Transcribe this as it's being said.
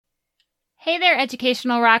Hey there,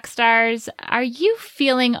 educational rock stars. Are you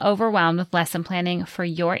feeling overwhelmed with lesson planning for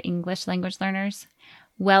your English language learners?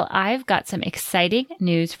 Well, I've got some exciting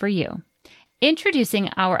news for you. Introducing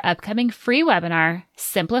our upcoming free webinar,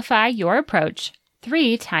 Simplify Your Approach,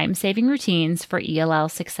 3 Time-Saving Routines for ELL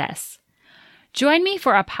Success. Join me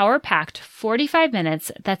for a power-packed 45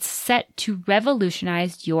 minutes that's set to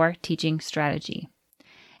revolutionize your teaching strategy.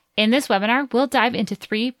 In this webinar, we'll dive into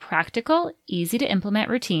 3 practical, easy-to-implement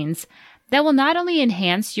routines that will not only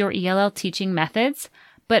enhance your ELL teaching methods,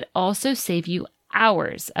 but also save you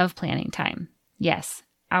hours of planning time. Yes,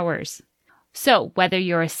 hours. So whether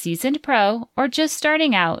you're a seasoned pro or just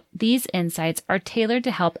starting out, these insights are tailored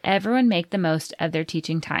to help everyone make the most of their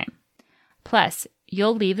teaching time. Plus,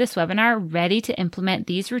 you'll leave this webinar ready to implement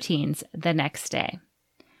these routines the next day.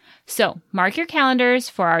 So mark your calendars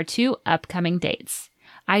for our 2 upcoming dates.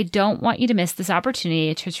 I don't want you to miss this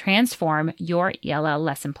opportunity to transform your ELL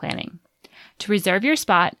lesson planning. To reserve your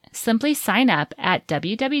spot, simply sign up at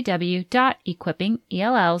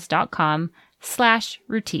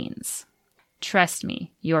www.equippingells.com/routines. Trust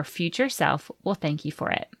me, your future self will thank you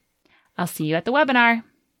for it. I'll see you at the webinar.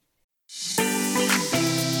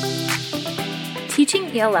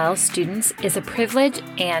 Teaching ELL students is a privilege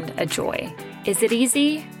and a joy. Is it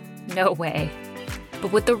easy? No way.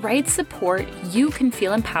 But with the right support, you can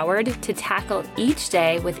feel empowered to tackle each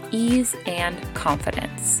day with ease and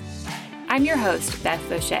confidence. I'm your host, Beth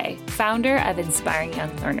Boucher, founder of Inspiring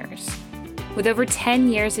Young Learners. With over 10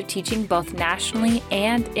 years of teaching both nationally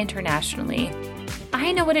and internationally,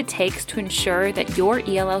 I know what it takes to ensure that your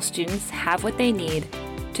ELL students have what they need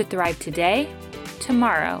to thrive today,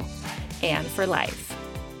 tomorrow, and for life.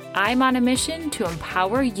 I'm on a mission to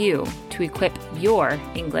empower you to equip your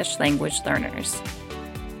English language learners.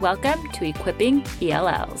 Welcome to Equipping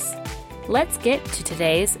ELLs. Let's get to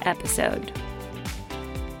today's episode.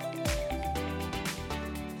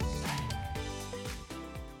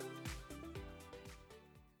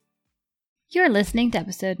 You're listening to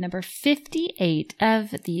episode number 58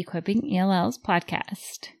 of the Equipping ELLs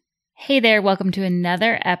podcast. Hey there, welcome to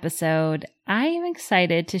another episode. I am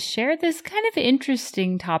excited to share this kind of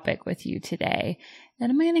interesting topic with you today.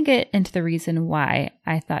 And I'm going to get into the reason why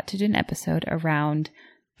I thought to do an episode around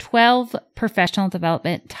 12 professional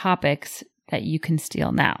development topics that you can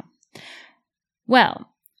steal now. Well,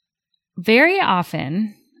 very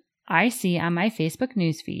often I see on my Facebook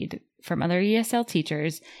newsfeed from other ESL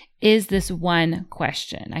teachers is this one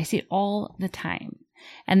question. I see it all the time.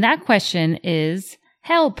 And that question is,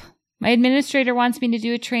 help! My administrator wants me to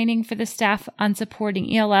do a training for the staff on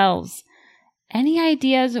supporting ELLs. Any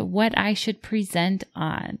ideas what I should present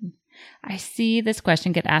on? I see this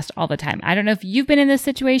question get asked all the time. I don't know if you've been in this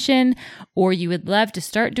situation or you would love to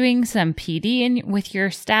start doing some PD with your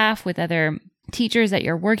staff, with other teachers that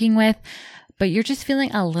you're working with, but you're just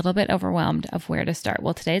feeling a little bit overwhelmed of where to start.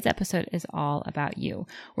 Well, today's episode is all about you.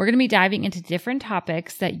 We're going to be diving into different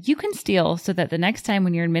topics that you can steal so that the next time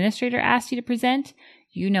when your administrator asks you to present,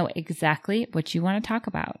 you know exactly what you want to talk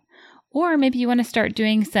about. Or maybe you want to start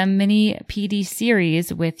doing some mini PD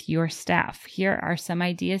series with your staff. Here are some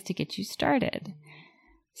ideas to get you started.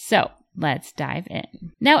 So let's dive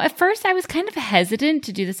in. Now, at first, I was kind of hesitant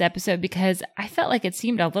to do this episode because I felt like it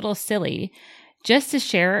seemed a little silly just to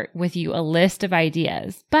share with you a list of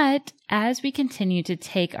ideas. But as we continue to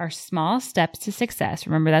take our small steps to success,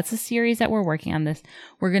 remember that's a series that we're working on this,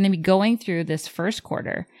 we're going to be going through this first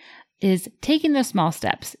quarter, is taking those small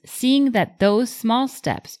steps, seeing that those small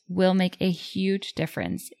steps will make a huge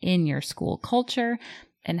difference in your school culture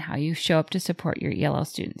and how you show up to support your ELL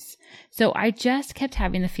students. So I just kept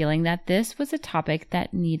having the feeling that this was a topic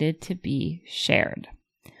that needed to be shared.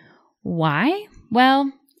 Why?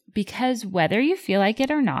 Well, because whether you feel like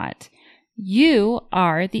it or not, you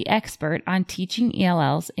are the expert on teaching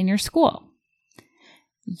ELLs in your school.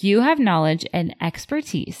 You have knowledge and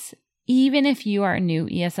expertise. Even if you are a new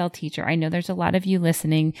ESL teacher, I know there's a lot of you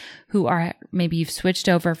listening who are, maybe you've switched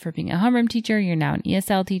over from being a homeroom teacher, you're now an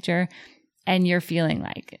ESL teacher, and you're feeling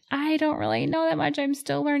like, I don't really know that much, I'm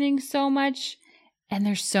still learning so much, and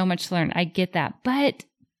there's so much to learn. I get that, but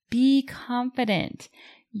be confident.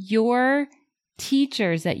 Your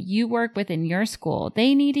teachers that you work with in your school,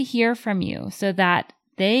 they need to hear from you so that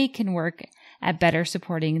they can work at better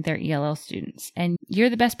supporting their ELL students, and you're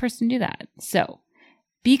the best person to do that. So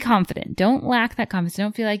be confident. Don't lack that confidence.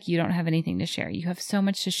 Don't feel like you don't have anything to share. You have so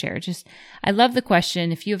much to share. I love the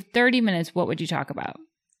question. If you have 30 minutes, what would you talk about?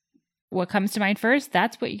 What comes to mind first?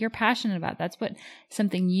 That's what you're passionate about. That's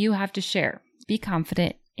something you have to share. Be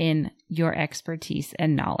confident in your expertise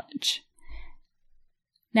and knowledge.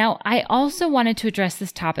 Now, I also wanted to address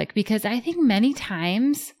this topic because I think many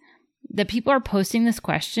times that people are posting this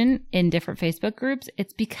question in different Facebook groups,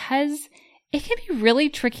 it's because it can be really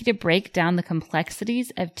tricky to break down the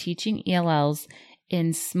complexities of teaching ELLs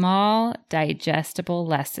in small, digestible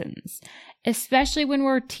lessons, especially when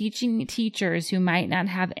we're teaching teachers who might not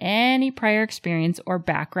have any prior experience or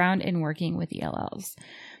background in working with ELLs.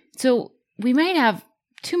 So we might have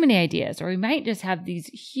too many ideas, or we might just have these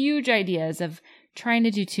huge ideas of trying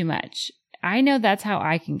to do too much. I know that's how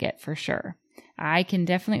I can get for sure. I can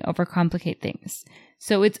definitely overcomplicate things.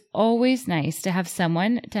 So it's always nice to have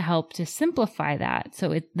someone to help to simplify that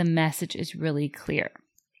so the message is really clear.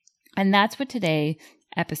 And that's what today's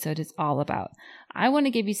episode is all about. I want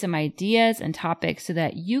to give you some ideas and topics so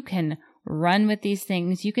that you can run with these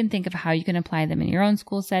things. You can think of how you can apply them in your own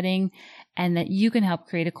school setting, and that you can help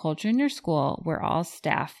create a culture in your school where all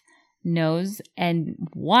staff knows and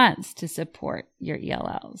wants to support your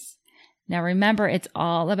ELLs. Now, remember, it's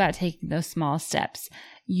all about taking those small steps.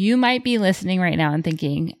 You might be listening right now and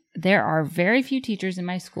thinking, there are very few teachers in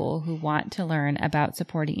my school who want to learn about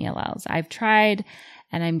supporting ELLs. I've tried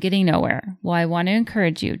and I'm getting nowhere. Well, I want to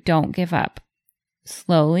encourage you, don't give up.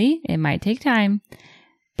 Slowly, it might take time,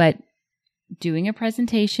 but doing a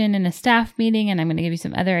presentation in a staff meeting, and I'm going to give you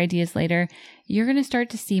some other ideas later, you're going to start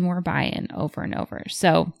to see more buy-in over and over.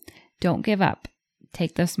 So don't give up.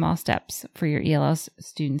 Take those small steps for your ELL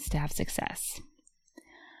students to have success.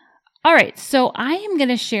 All right, so I am going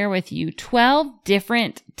to share with you 12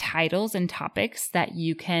 different titles and topics that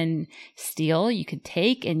you can steal, you can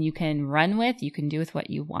take, and you can run with, you can do with what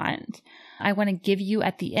you want. I want to give you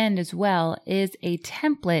at the end as well is a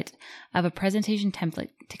template of a presentation template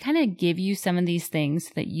to kind of give you some of these things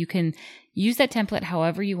so that you can use that template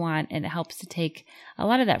however you want, and it helps to take a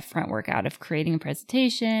lot of that front work out of creating a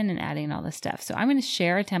presentation and adding all this stuff. So I'm going to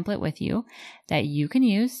share a template with you that you can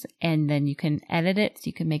use, and then you can edit it so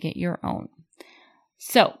you can make it your own.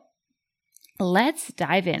 So let's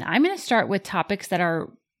dive in. I'm going to start with topics that are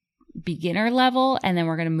beginner level, and then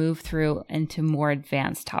we're going to move through into more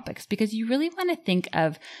advanced topics, because you really want to think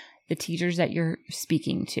of the teachers that you're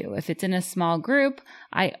speaking to. If it's in a small group,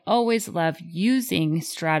 I always love using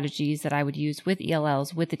strategies that I would use with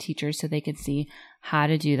ELLs with the teachers so they can see how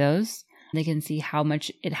to do those. They can see how much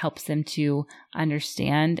it helps them to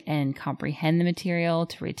understand and comprehend the material,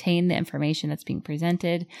 to retain the information that's being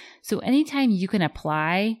presented. So anytime you can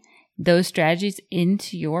apply those strategies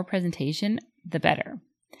into your presentation, the better.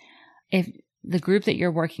 If the group that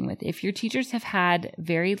you're working with, if your teachers have had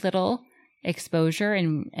very little exposure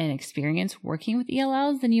and experience working with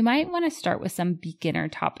ELLs, then you might want to start with some beginner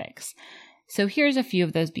topics. So here's a few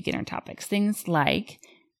of those beginner topics. Things like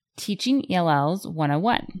Teaching ELLs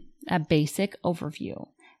 101, a basic overview.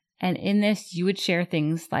 And in this, you would share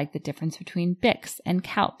things like the difference between BICS and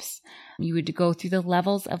CALPS. You would go through the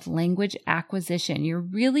levels of language acquisition. Your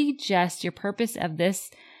purpose of this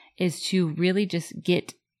is to really just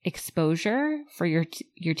get exposure for your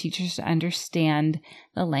teachers to understand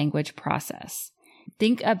the language process.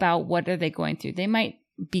 Think about what are they going through. They might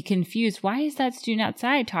be confused. Why is that student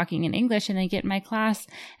outside talking in English and they get in my class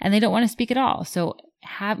and they don't want to speak at all? So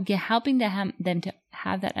helping them to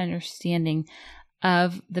have that understanding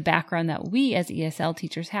of the background that we as ESL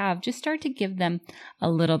teachers have, just start to give them a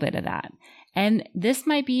little bit of that. And this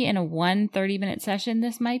might be in a 30-minute session.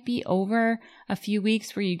 This might be over a few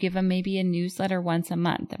weeks where you give them maybe a newsletter once a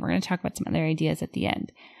month. And we're going to talk about some other ideas at the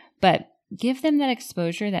end. But give them that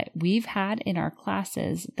exposure that we've had in our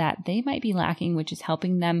classes that they might be lacking, which is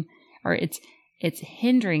helping them, or it's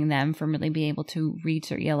hindering them from really being able to reach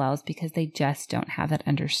their ELLs because they just don't have that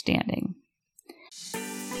understanding.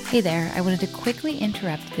 Hey there, I wanted to quickly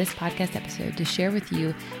interrupt this podcast episode to share with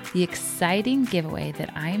you the exciting giveaway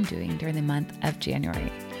that I am doing during the month of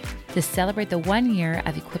January. To celebrate the 1 year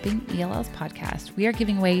of Equipping ELLs podcast, we are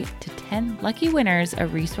giving away to 10 lucky winners a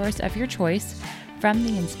resource of your choice from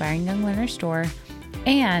the Inspiring Young Learner store,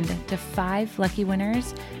 and to 5 lucky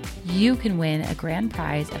winners, you can win a grand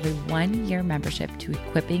prize of a 1-year membership to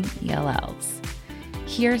Equipping ELLs.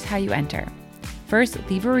 Here's how you enter. First,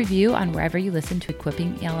 leave a review on wherever you listen to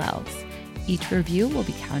Equipping ELLs. Each review will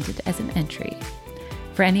be counted as an entry.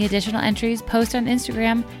 For any additional entries, post on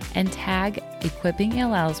Instagram and tag Equipping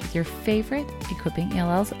ELLs with your favorite Equipping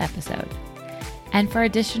ELLs episode. And for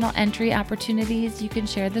additional entry opportunities, you can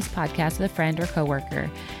share this podcast with a friend or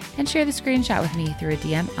coworker and share the screenshot with me through a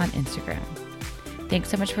DM on Instagram. Thanks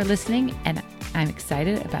so much for listening, and I'm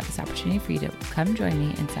excited about this opportunity for you to come join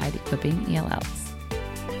me inside Equipping ELLs.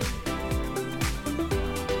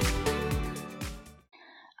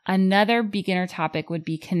 Another beginner topic would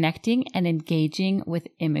be connecting and engaging with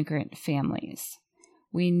immigrant families.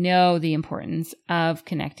 We know the importance of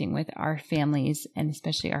connecting with our families, and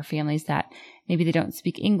especially our families that maybe they don't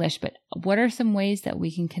speak English, but what are some ways that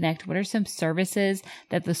we can connect? What are some services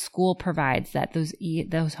that the school provides that those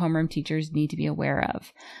homeroom teachers need to be aware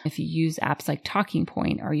of? If you use apps like Talking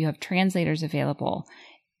Point or you have translators available,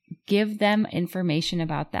 give them information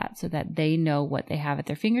about that so that they know what they have at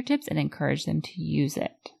their fingertips and encourage them to use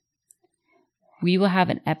it. We will have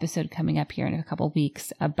an episode coming up here in a couple of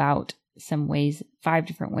weeks about 5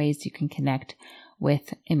 different ways you can connect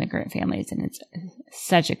with immigrant families. And it's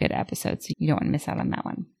such a good episode, so you don't want to miss out on that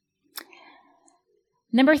one.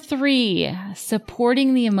 Number 3,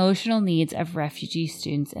 supporting the emotional needs of refugee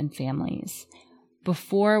students and families.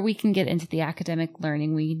 Before we can get into the academic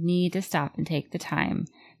learning, we need to stop and take the time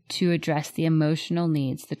to address the emotional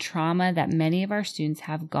needs, the trauma that many of our students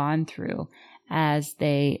have gone through as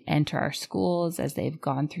they enter our schools, as they've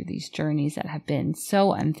gone through these journeys that have been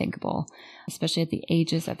so unthinkable, especially at the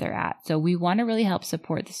ages that they're at. So we want to really help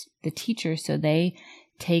support the teachers so they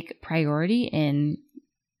take priority in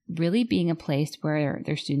really being a place where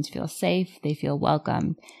their students feel safe, they feel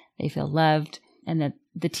welcome, they feel loved, and that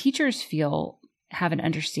the teachers have an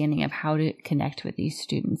understanding of how to connect with these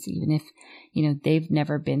students, even if, they've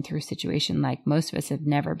never been through a situation like most of us have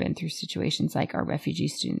never been through situations like our refugee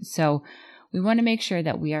students. So we want to make sure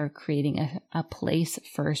that we are creating a place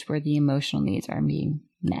first where the emotional needs are being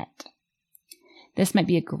met. This might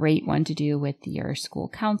be a great one to do with your school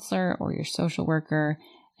counselor or your social worker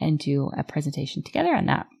and do a presentation together on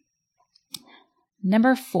that.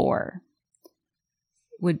 Number 4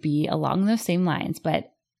 would be along those same lines,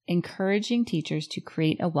 but encouraging teachers to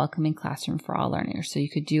create a welcoming classroom for all learners. So you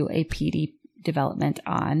could do a PD development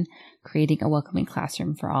on creating a welcoming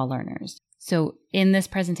classroom for all learners. So in this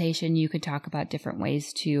presentation, you could talk about different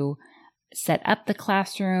ways to set up the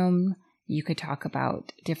classroom. You could talk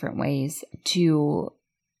about different ways to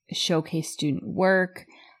showcase student work,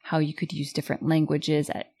 how you could use different languages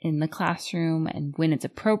in the classroom, and when it's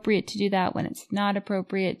appropriate to do that, when it's not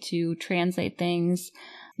appropriate to translate things.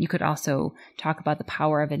 You could also talk about the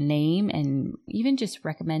power of a name and even just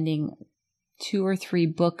recommending 2 or 3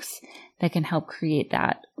 books that can help create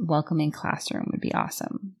that welcoming classroom would be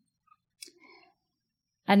awesome.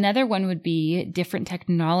 Another one would be different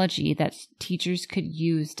technology that teachers could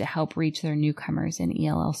use to help reach their newcomers and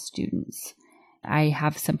ELL students. I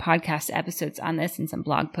have some podcast episodes on this and some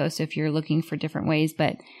blog posts if you're looking for different ways,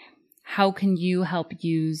 but how can you help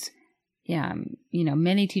use,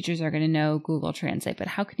 many teachers are going to know Google Translate, but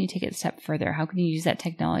how can you take it a step further? How can you use that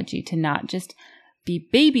technology to not just be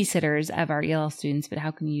babysitters of our ELL students, but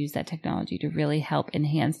how can you use that technology to really help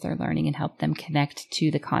enhance their learning and help them connect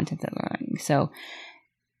to the content that they're learning? So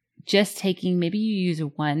just maybe you use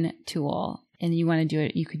one tool and you want to do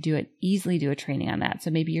it, you could easily do a training on that.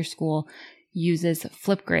 So maybe your school uses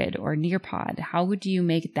Flipgrid or Nearpod. How would you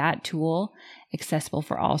make that tool accessible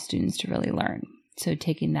for all students to really learn? So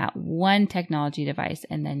taking that one technology device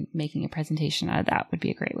and then making a presentation out of that would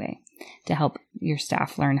be a great way to help your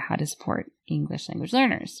staff learn how to support English language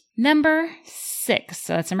learners. Number 6,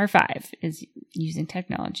 so that's number 5, is using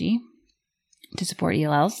technology to support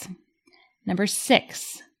ELLs. Number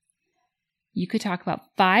 6, you could talk about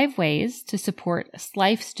 5 ways to support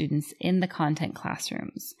SLIFE students in the content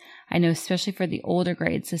classrooms. I know especially for the older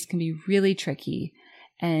grades, this can be really tricky,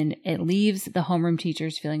 and it leaves the homeroom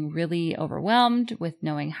teachers feeling really overwhelmed with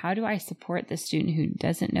knowing, how do I support the student who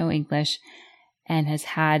doesn't know English and has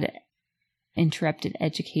had interrupted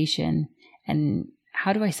education, and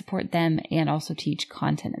how do I support them and also teach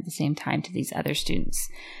content at the same time to these other students?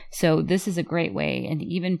 So this is a great way, and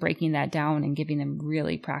even breaking that down and giving them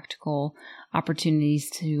really practical opportunities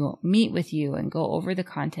to meet with you and go over the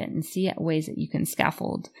content and see ways that you can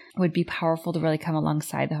scaffold would be powerful to really come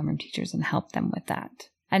alongside the homeroom teachers and help them with that.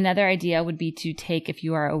 Another idea would be to take, if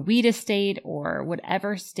you are a WIDA state or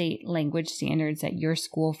whatever state language standards that your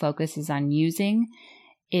school focuses on using,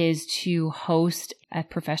 is to host a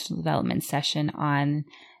professional development session on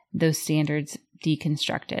those standards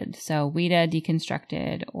deconstructed. So WIDA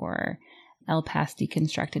deconstructed or LPAS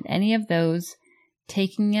deconstructed, any of those,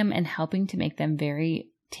 taking them and helping to make them very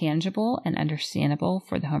tangible and understandable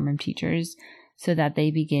for the homeroom teachers so that they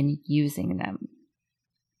begin using them.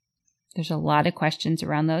 There's a lot of questions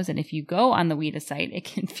around those, and if you go on the WIDA site, it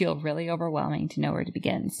can feel really overwhelming to know where to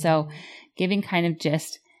begin. So giving kind of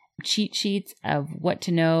just cheat sheets of what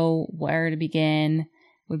to know, where to begin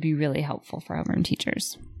would be really helpful for homeroom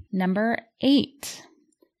teachers. Number 8,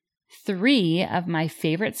 3 of my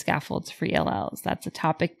favorite scaffolds for ELLs. That's a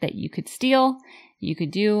topic that you could steal you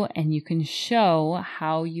could do, and you can show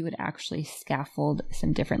how you would actually scaffold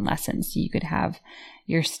some different lessons. So you could have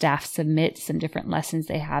your staff submit some different lessons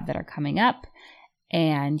they have that are coming up,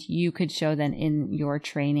 and you could show them in your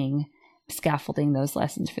training scaffolding those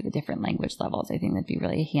lessons for the different language levels. I think that'd be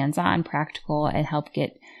really hands-on, practical, and help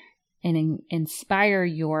get and inspire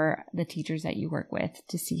the teachers that you work with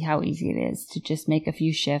to see how easy it is to just make a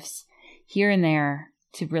few shifts here and there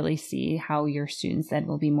to really see how your students then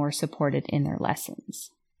will be more supported in their lessons.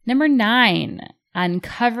 Number 9,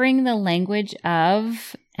 uncovering the language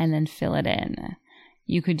of, and then fill it in.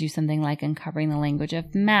 You could do something like uncovering the language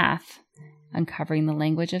of math, uncovering the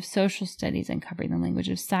language of social studies, uncovering the language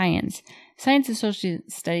of science. Science and social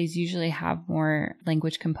studies usually have more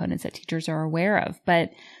language components that teachers are aware of, but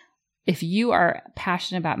if you are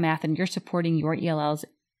passionate about math and you're supporting your ELLs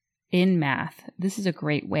in math, this is a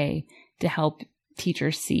great way to help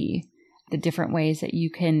teachers see the different ways that you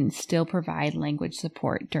can still provide language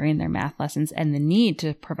support during their math lessons and the need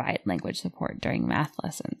to provide language support during math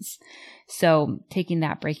lessons. So taking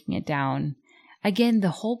that, breaking it down. Again, the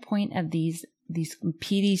whole point of these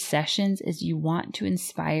PD sessions is you want to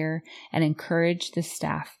inspire and encourage the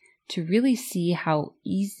staff to really see how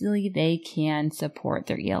easily they can support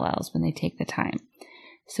their ELLs when they take the time.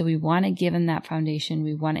 So we want to give them that foundation.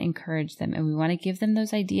 We want to encourage them, and we want to give them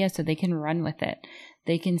those ideas so they can run with it.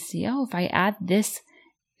 They can see, oh, if I add this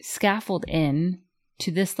scaffold in to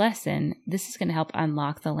this lesson, this is going to help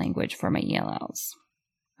unlock the language for my ELLs.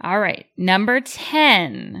 All right. Number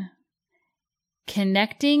 10,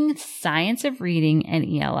 connecting science of reading and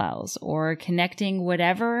ELLs, or connecting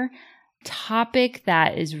whatever topic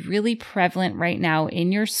that is really prevalent right now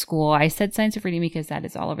in your school. I said science of reading because that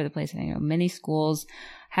is all over the place. And I know many schools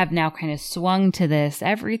have now kind of swung to this,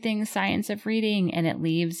 everything science of reading, and it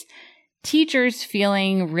leaves teachers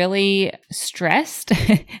feeling really stressed,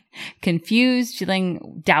 confused,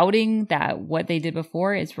 doubting that what they did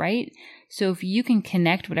before is right. So if you can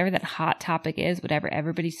connect whatever that hot topic is, whatever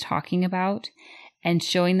everybody's talking about, and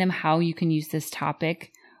showing them how you can use this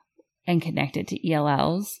topic and connect it to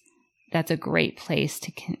ELLs, that's a great place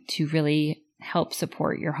to really help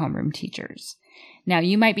support your homeroom teachers. Now,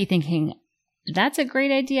 you might be thinking, that's a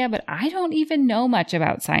great idea, but I don't even know much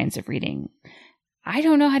about science of reading. I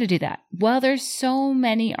don't know how to do that. Well, there's so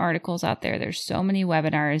many articles out there. There's so many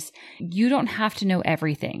webinars. You don't have to know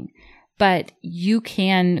everything, but you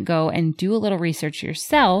can go and do a little research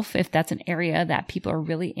yourself if that's an area that people are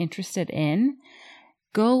really interested in.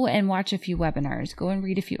 Go and watch a few webinars. Go and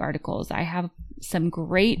read a few articles. I have some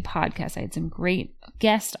great podcasts. I had some great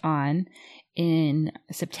guests on in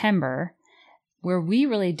September where we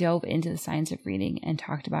really dove into the science of reading and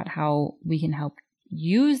talked about how we can help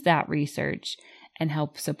use that research and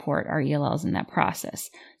help support our ELLs in that process.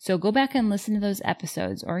 So go back and listen to those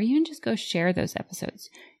episodes, or even just go share those episodes.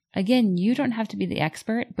 Again, you don't have to be the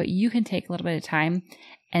expert, but you can take a little bit of time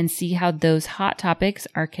and see how those hot topics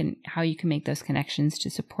how you can make those connections to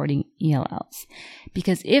supporting ELLs.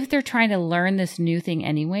 Because if they're trying to learn this new thing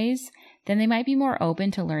anyways, then they might be more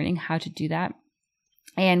open to learning how to do that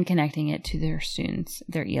and connecting it to their students,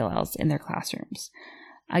 their ELLs in their classrooms.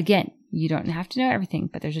 Again, you don't have to know everything,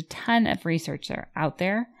 but there's a ton of research out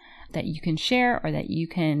there that you can share or that you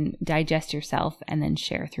can digest yourself and then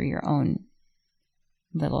share through your own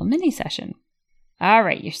little mini session. All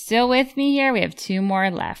right, you're still with me here. We have 2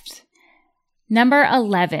 more left. Number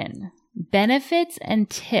 11, benefits and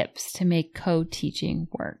tips to make co-teaching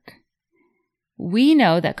work. We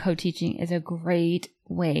know that co-teaching is a great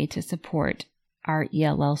way to support our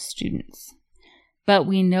ELL students, but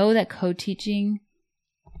we know that co-teaching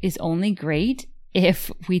is only great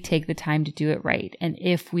if we take the time to do it right, and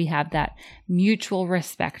if we have that mutual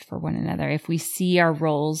respect for one another, if we see our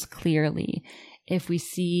roles clearly, if we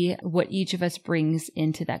see what each of us brings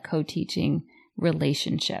into that co-teaching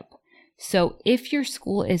relationship. So if your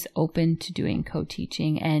school is open to doing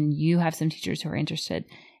co-teaching and you have some teachers who are interested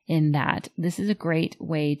in that, this is a great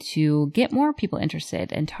way to get more people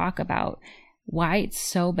interested and talk about why it's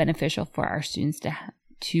so beneficial for our students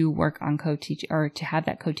to work on co-teaching, or to have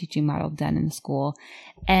that co-teaching model done in the school,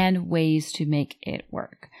 and ways to make it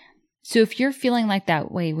work. So if you're feeling like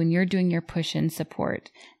that way when you're doing your push-in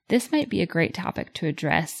support, this might be a great topic to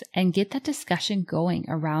address and get that discussion going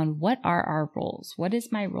around what are our roles? What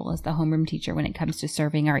is my role as the homeroom teacher when it comes to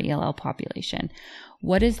serving our ELL population?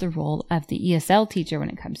 What is the role of the ESL teacher when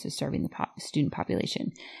it comes to serving the student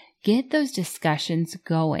population? Get those discussions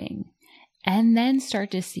going, and then start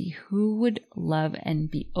to see who would love and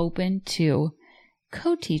be open to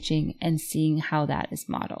co-teaching and seeing how that is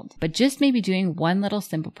modeled. But just maybe doing one little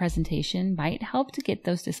simple presentation might help to get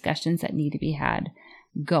those discussions that need to be had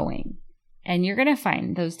going. And you're going to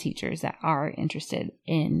find those teachers that are interested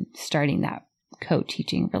in starting that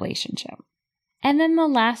co-teaching relationship. And then the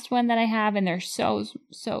last one that I have, and there's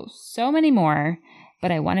so many more,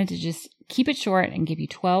 but I wanted to just keep it short and give you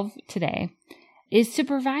 12 today, is to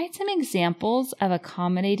provide some examples of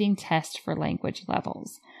accommodating tests for language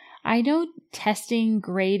levels. I know testing,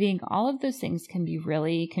 grading, all of those things can be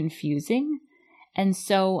really confusing. And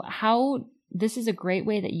so this is a great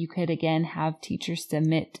way that you could, again, have teachers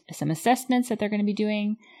submit some assessments that they're going to be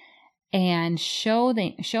doing and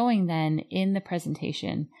showing then in the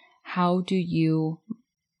presentation, how do you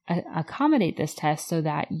accommodate this test so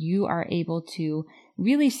that you are able to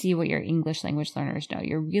really see what your English language learners know.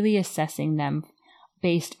 You're really assessing them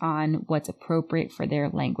based on what's appropriate for their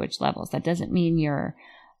language levels. That doesn't mean you're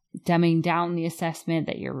dumbing down the assessment,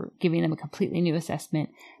 that you're giving them a completely new assessment,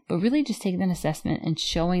 but really just taking an assessment and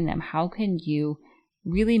showing them how can you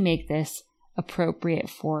really make this appropriate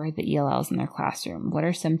for the ELLs in their classroom. What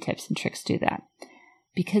are some tips and tricks to do that?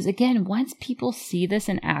 Because again, once people see this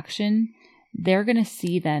in action, they're going to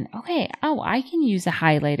see then, okay, I can use a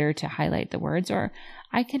highlighter to highlight the words, or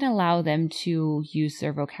I can allow them to use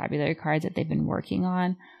their vocabulary cards that they've been working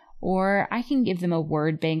on, or I can give them a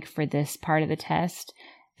word bank for this part of the test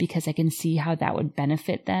because I can see how that would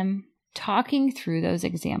benefit them. Talking through those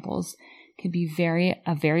examples can be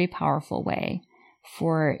a very powerful way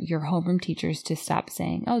for your homeroom teachers to stop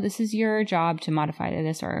saying, oh, this is your job to modify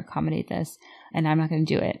this or accommodate this, and I'm not going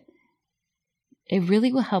to do it. It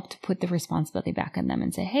really will help to put the responsibility back on them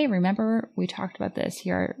and say, hey, remember we talked about this.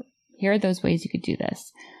 Here are those ways you could do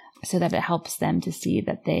this, so that it helps them to see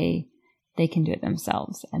that they can do it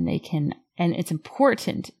themselves, and it's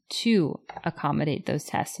important to accommodate those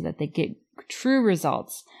tests so that they get true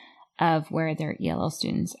results of where their ELL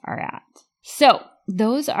students are at. So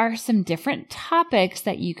those are some different topics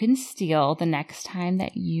that you can steal the next time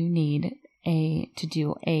that you need to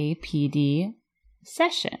do a PD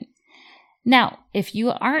session. Now, if you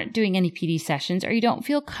aren't doing any PD sessions, or you don't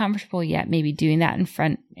feel comfortable yet maybe doing that in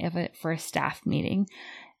front of it for a staff meeting,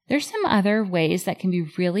 there's some other ways that can be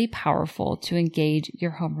really powerful to engage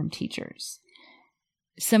your homeroom teachers.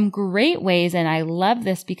 Some great ways, and I love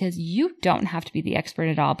this because you don't have to be the expert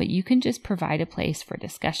at all, but you can just provide a place for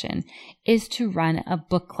discussion, is to run a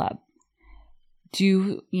book club.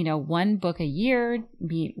 Do, one book a year,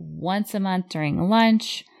 meet once a month during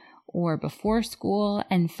lunch or before school,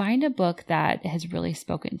 and find a book that has really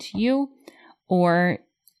spoken to you, or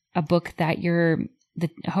a book that the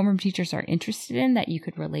homeroom teachers are interested in that you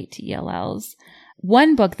could relate to ELLs.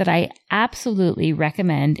 One book that I absolutely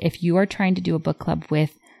recommend if you are trying to do a book club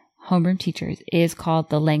with homeroom teachers is called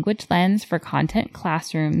The Language Lens for Content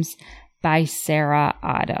Classrooms by Sarah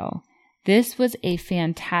Otto. This was a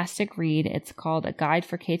fantastic read. It's called A Guide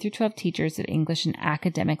for K-12 Teachers of English and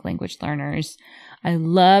Academic Language Learners. I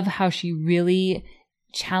love how she really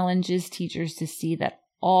challenges teachers to see that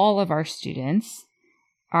all of our students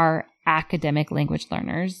are academic language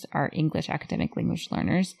learners, are English academic language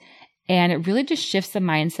learners. And it really just shifts the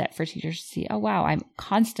mindset for teachers to see, oh, wow, I'm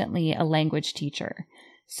constantly a language teacher.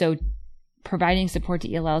 So providing support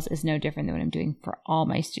to ELLs is no different than what I'm doing for all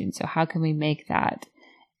my students. So how can we make that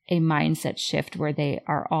a mindset shift where they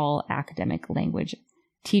are all academic language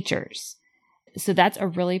teachers? So that's a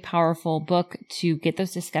really powerful book to get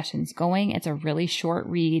those discussions going. It's a really short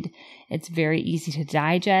read. It's very easy to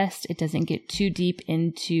digest. It doesn't get too deep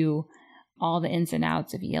into all the ins and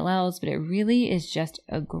outs of ELLs, but it really is just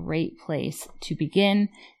a great place to begin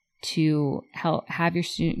to help have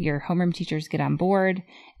your homeroom teachers get on board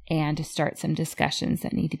and to start some discussions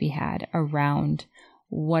that need to be had around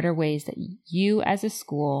what are ways that you as a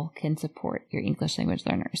school can support your English language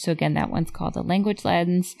learners. So again, that one's called The Language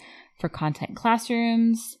Lens for Content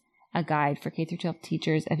Classrooms, A Guide for K-12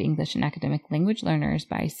 Teachers of English and Academic Language Learners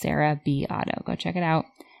by Sarah B. Otto. Go check it out.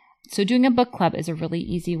 So doing a book club is a really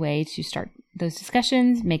easy way to start those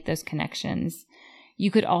discussions, make those connections.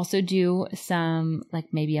 You could also do some, like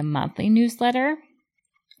maybe a monthly newsletter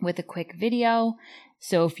with a quick video.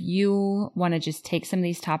 So if you want to just take some of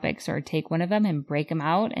these topics or take one of them and break them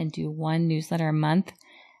out and do one newsletter a month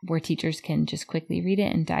where teachers can just quickly read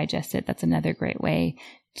it and digest it, that's another great way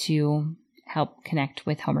to help connect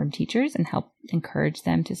with homeroom teachers and help encourage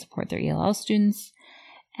them to support their ELL students.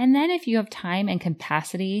 And then if you have time and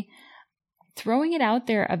capacity, throwing it out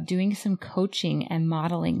there of doing some coaching and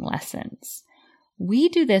modeling lessons. We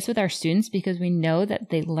do this with our students because we know that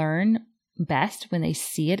they learn best when they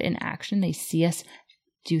see it in action. They see us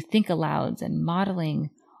do think alouds and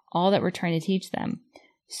modeling all that we're trying to teach them.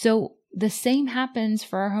 So the same happens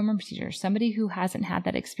for our homeroom teachers. Somebody who hasn't had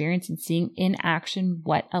that experience in seeing in action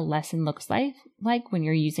what a lesson looks like when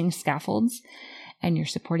you're using scaffolds and you're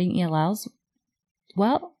supporting ELLs.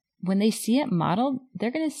 Well, when they see it modeled,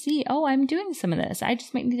 they're going to see, oh, I'm doing some of this. I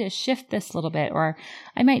just might need to shift this a little bit, or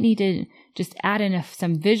I might need to just add in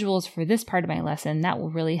some visuals for this part of my lesson. That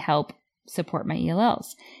will really help support my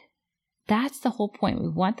ELLs. That's the whole point. We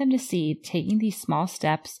want them to see taking these small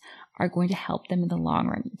steps are going to help them in the long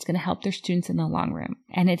run. It's going to help their students in the long run.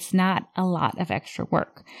 And it's not a lot of extra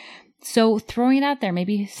work. So throwing it out there,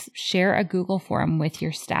 maybe share a Google form with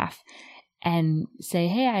your staff and say,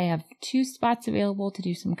 hey, I have 2 spots available to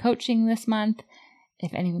do some coaching this month.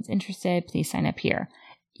 If anyone's interested, please sign up here.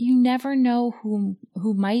 You never know who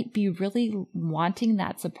might be really wanting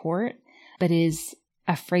that support, but is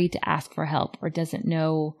afraid to ask for help or doesn't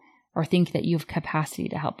know or think that you have capacity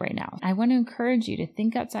to help right now. I want to encourage you to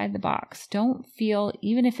think outside the box. Don't feel,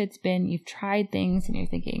 even if it's been, you've tried things and you're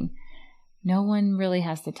thinking, no one really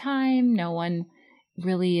has the time, no one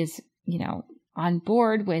really is, on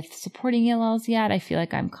board with supporting ELLs yet. I feel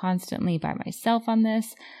like I'm constantly by myself on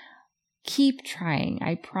this. Keep trying.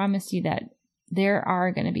 I promise you that there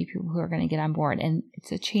are going to be people who are going to get on board, and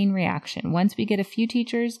it's a chain reaction. Once we get a few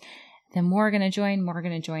teachers, then more are going to join,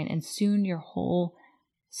 and soon your whole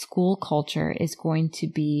school culture is going to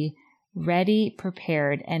be ready,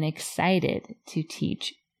 prepared, and excited to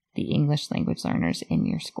teach the English language learners in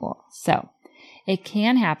your school. So it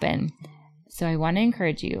can happen. So I want to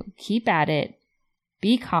encourage you, keep at it,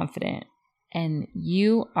 be confident, and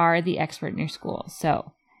you are the expert in your school.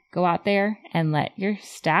 So go out there and let your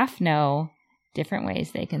staff know different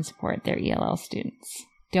ways they can support their ELL students.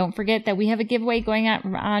 Don't forget that we have a giveaway going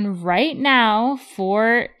on right now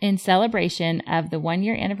in celebration of the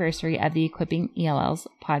 1-year anniversary of the Equipping ELLs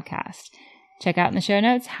podcast. Check out in the show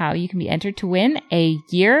notes how you can be entered to win a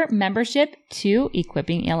year membership to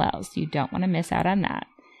Equipping ELLs. You don't want to miss out on that.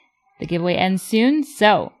 The giveaway ends soon,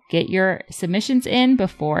 so get your submissions in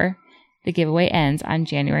before the giveaway ends on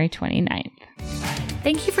January 29th.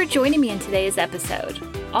 Thank you for joining me in today's episode.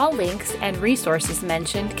 All links and resources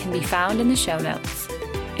mentioned can be found in the show notes.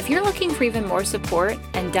 If you're looking for even more support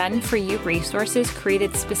and done-for-you resources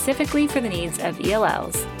created specifically for the needs of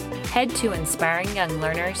ELLs, head to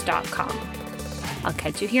inspiringyounglearners.com. I'll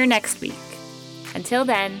catch you here next week. Until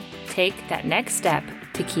then, take that next step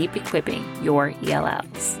to keep equipping your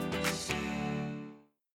ELLs.